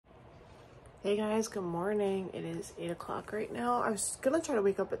Hey guys, good morning. It is 8 o'clock right now. I was gonna try to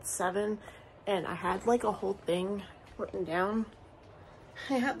wake up at 7 and I had like a whole thing written down.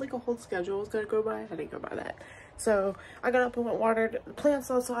 I had like a whole schedule I was gonna go by. I didn't go by that. So I got up and went watered the plants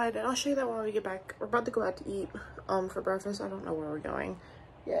outside, and I'll show you that when we get back. We're about to go out to eat for breakfast. I don't know where we're going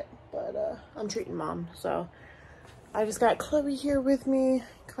yet, but I'm treating mom. So I just got Chloe here with me,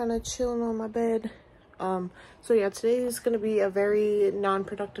 kind of chilling on my bed. So yeah, today is going to be a very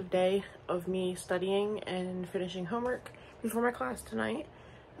non-productive day of me studying and finishing homework before my class tonight.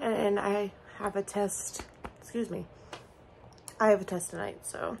 And I have a test, I have a test tonight,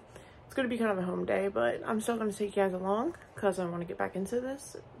 so it's going to be kind of a home day, but I'm still going to take you guys along because I want to get back into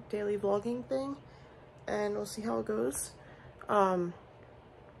this daily vlogging thing, and we'll see how it goes. I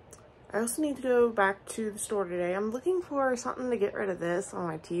also need to go back to the store today. I'm looking for something to get rid of this on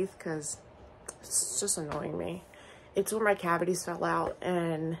my teeth because it's just annoying me. It's where my cavities fell out,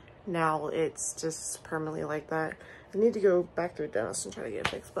 and now it's just permanently like that. I need to go back to a dentist and try to get it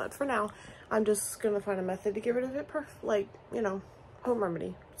fixed, but for now, I'm just gonna find a method to get rid of it, like, you know, home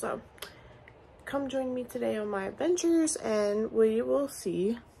remedy. So come join me today on my adventures, and we will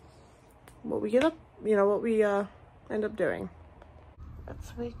see what we get up, what we end up doing.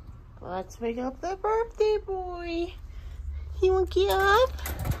 Let's wake up the birthday boy. You wanna get up?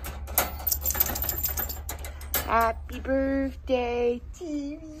 Happy birthday to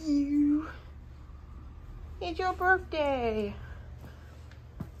you. It's your birthday.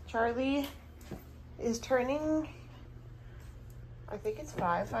 Charlie is turning, I think it's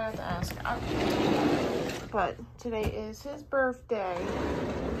 5. I have to ask. But today is his birthday.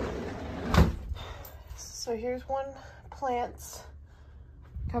 So here's one plants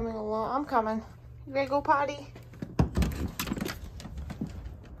coming along. I'm coming. You ready to go potty?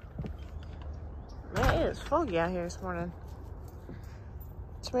 Man, it is foggy out here this morning.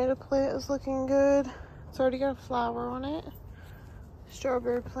 Tomato plant is looking good. It's already got a flower on it.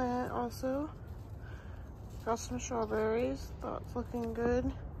 Strawberry plant also. Got some strawberries. That's looking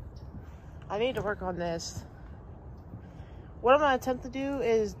good. I need to work on this. What I'm going to attempt to do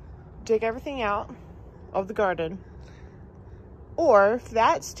is dig everything out of the garden. Or if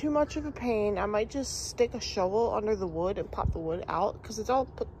that's too much of a pain, I might just stick a shovel under the wood and pop the wood out, because it's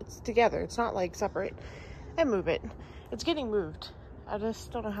together. It's not like separate, and move it. It's getting moved. I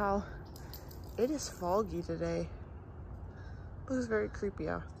just don't know how. It is foggy today. This is very creepy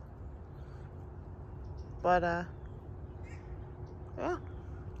out. But yeah,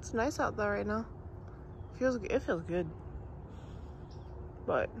 it's nice out there right now. It feels good.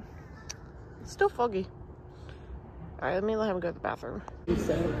 But it's still foggy. All right, let me let him go to the bathroom. I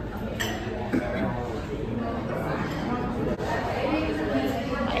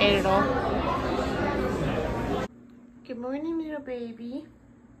ate it all. Good morning, little baby.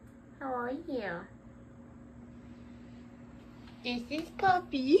 How are you? This is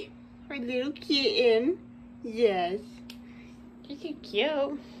Puppy, our little kitten. Yes. You're so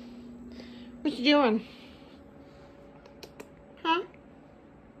cute. What you doing? Huh?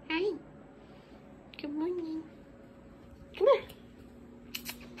 Hi. Good morning. Come here.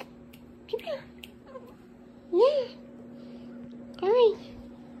 Come here. Yeah. Hi.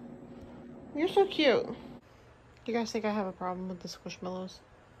 You're so cute. Do you guys think I have a problem with the squishmallows?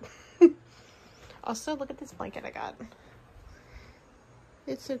 Also, look at this blanket I got.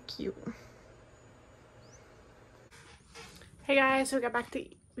 It's so cute. Hey guys, so we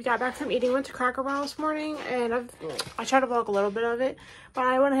got back from eating. Went to Cracker Barrel this morning, and I tried to vlog a little bit of it, but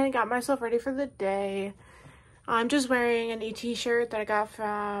I went ahead and got myself ready for the day. I'm just wearing an ET shirt that I got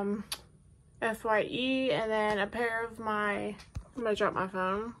from FYE, and then a pair of I'm gonna drop my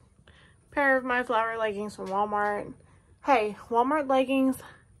phone. Pair of my flower leggings from Walmart. Hey, Walmart leggings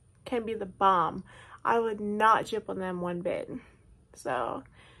can be the bomb. I would not chip on them one bit. So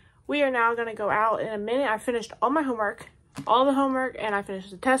we are now gonna go out in a minute. I finished all my homework, and I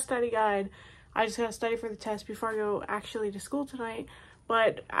finished the test study guide. I just gotta study for the test before I go actually to school tonight.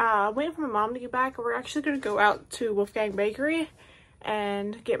 But waiting for my mom to get back. We're actually gonna go out to Wolfgang Bakery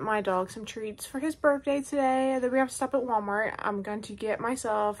and get my dog some treats for his birthday today. And then we have to stop at Walmart. I'm going to get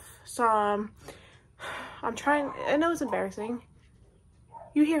myself some, I know it's embarrassing.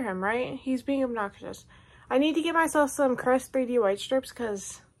 You hear him, right? He's being obnoxious. I need to get myself some Crest 3D white strips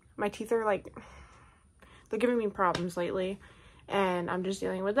because my teeth are like, they're giving me problems lately. And I'm just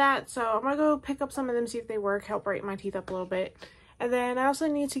dealing with that. So I'm gonna go pick up some of them, see if they work, help brighten my teeth up a little bit. And then I also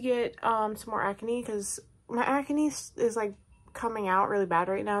need to get some more acne because my acne is like coming out really bad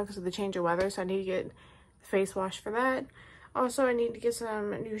right now because of the change of weather. So I need to get face wash for that. Also, I need to get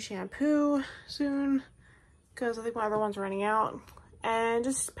some new shampoo soon because I think my other one's running out. and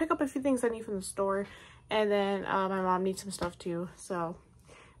just pick up a few things I need from the store. And then my mom needs some stuff too. So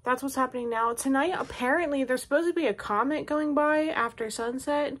that's what's happening now. Tonight, apparently, there's supposed to be a comet going by after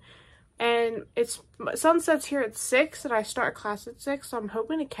sunset. And sunsets here at 6 and I start class at 6. So I'm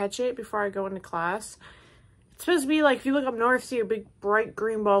hoping to catch it before I go into class. It's supposed to be like, if you look up north, see a big bright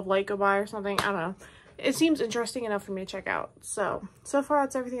green ball of light go by or something. I don't know. It seems interesting enough for me to check out. So far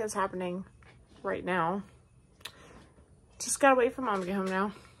that's everything that's happening right now. Just gotta wait for mom to get home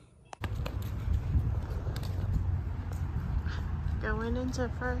now. Going into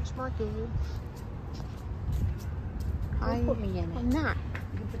Fresh Market. Don't put me in it. I'm not.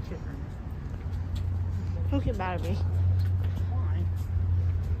 You can put your in it. Don't get mad at me. Why?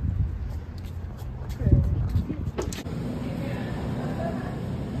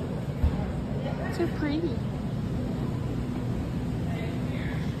 So pretty.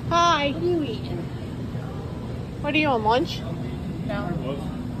 Hi. What are you eating? What are you on lunch? No.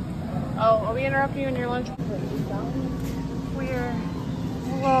 Oh, are we interrupting you in your lunch? We're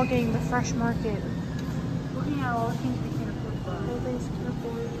vlogging the Fresh Market. Looking at all the things we can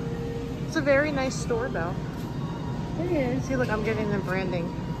afford. It's a very nice store though. It is. See, look, I'm getting the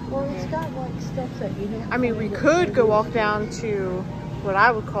branding. Well, it's got like stuff that you don't. I mean, we could go walk down to what I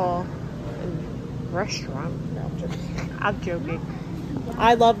would call a restaurant. No, I'm joking. I'm joking.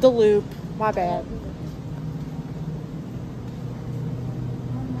 I love the Loop. My bad.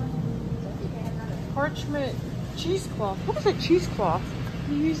 Parchment cheesecloth. What is a cheesecloth?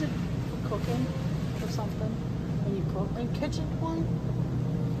 You use it for cooking or something when you cook. And kitchen twine?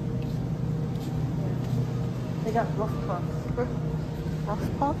 They got rough puffs.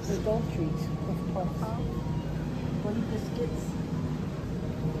 Rough puffs? The dog treats. Rough puffs. Bunny biscuits.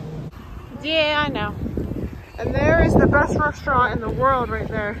 Yeah, I know. And there is the best restaurant in the world right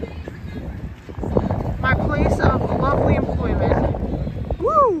there. My place of lovely employment.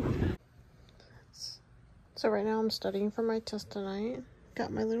 Woo! So right now I'm studying for my test tonight.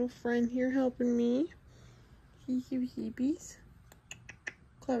 Got my little friend here helping me. Heebies.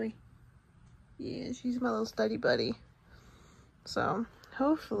 Chloe. Yeah, she's my little study buddy. So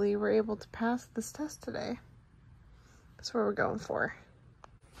hopefully we're able to pass this test today. That's what we're going for.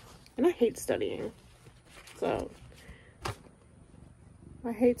 And I hate studying. So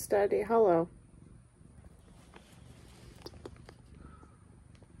I hate study. Hello.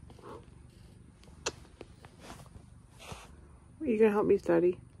 Are you gonna help me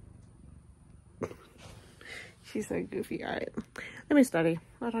study? She's so goofy. All right, let me study.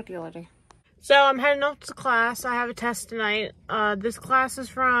 I'll talk to you later. So I'm heading off to class. I have a test tonight. This class is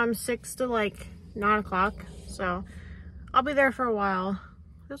from 6 to like 9 o'clock. So I'll be there for a while.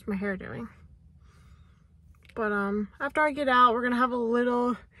 What's my hair doing? But after I get out, we're gonna have a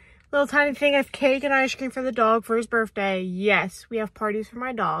little tiny thing of cake and ice cream for the dog for his birthday. Yes, we have parties for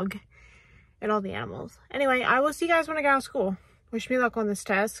my dog and all the animals. Anyway, I will see you guys when I get out of school. Wish me luck on this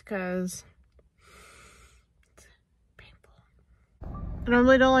test, because it's painful. I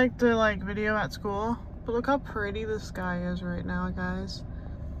normally don't like to video at school, but look how pretty the sky is right now, guys.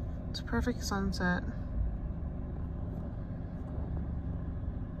 It's a perfect sunset.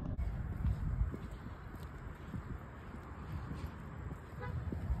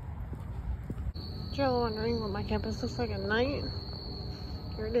 If you're wondering what my campus looks like at night,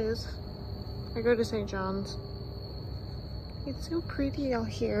 here it is. I go to St. John's. It's so pretty out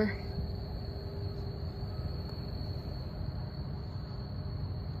here.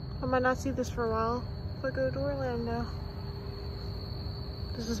 I might not see this for a while if I go to Orlando.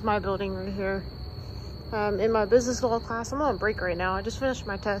 This is my building right here. In my business law class, I'm on break right now. I just finished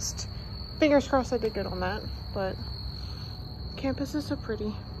my test. Fingers crossed I did good on that, but campus is so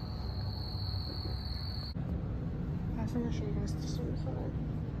pretty. I think I'll show you guys this one.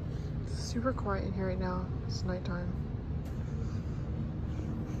 It's super quiet in here right now. It's nighttime.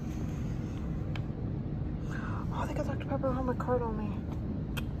 Oh, they got Dr. Pepper on my card on me.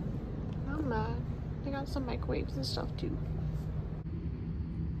 I'm mad. They got some microwaves and stuff too.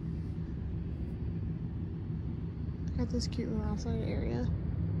 Got this cute little outside area.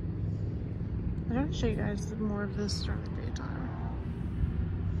 I'm gonna show you guys more of this during the daytime.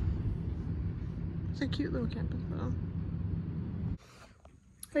 It's a cute little campus though.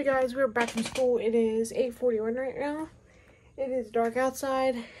 Hey guys, we're back from school. It is 8:41 right now. It is dark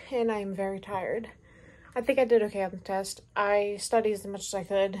outside and I'm very tired. I think I did okay on the test. I studied as much as I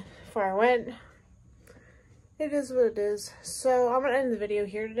could before I went. It is what it is. So I'm gonna end the video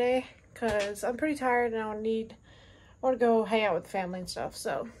here today because I'm pretty tired and I want to go hang out with the family and stuff.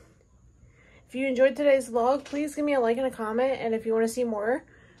 So if you enjoyed today's vlog, please give me a like and a comment. And if you want to see more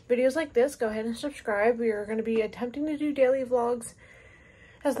videos like this, go ahead and subscribe. We are going to be attempting to do daily vlogs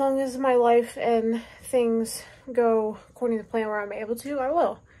as long as my life and things go according to plan where I'm able to, I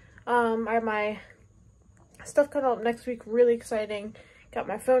will. I have my stuff coming up next week, really exciting. Got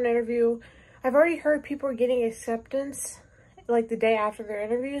my phone interview. I've already heard people are getting acceptance like the day after their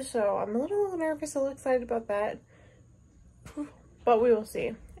interview, so I'm a little nervous, a little excited about that. But we will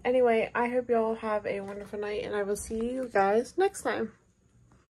see. Anyway, I hope y'all have a wonderful night, and I will see you guys next time.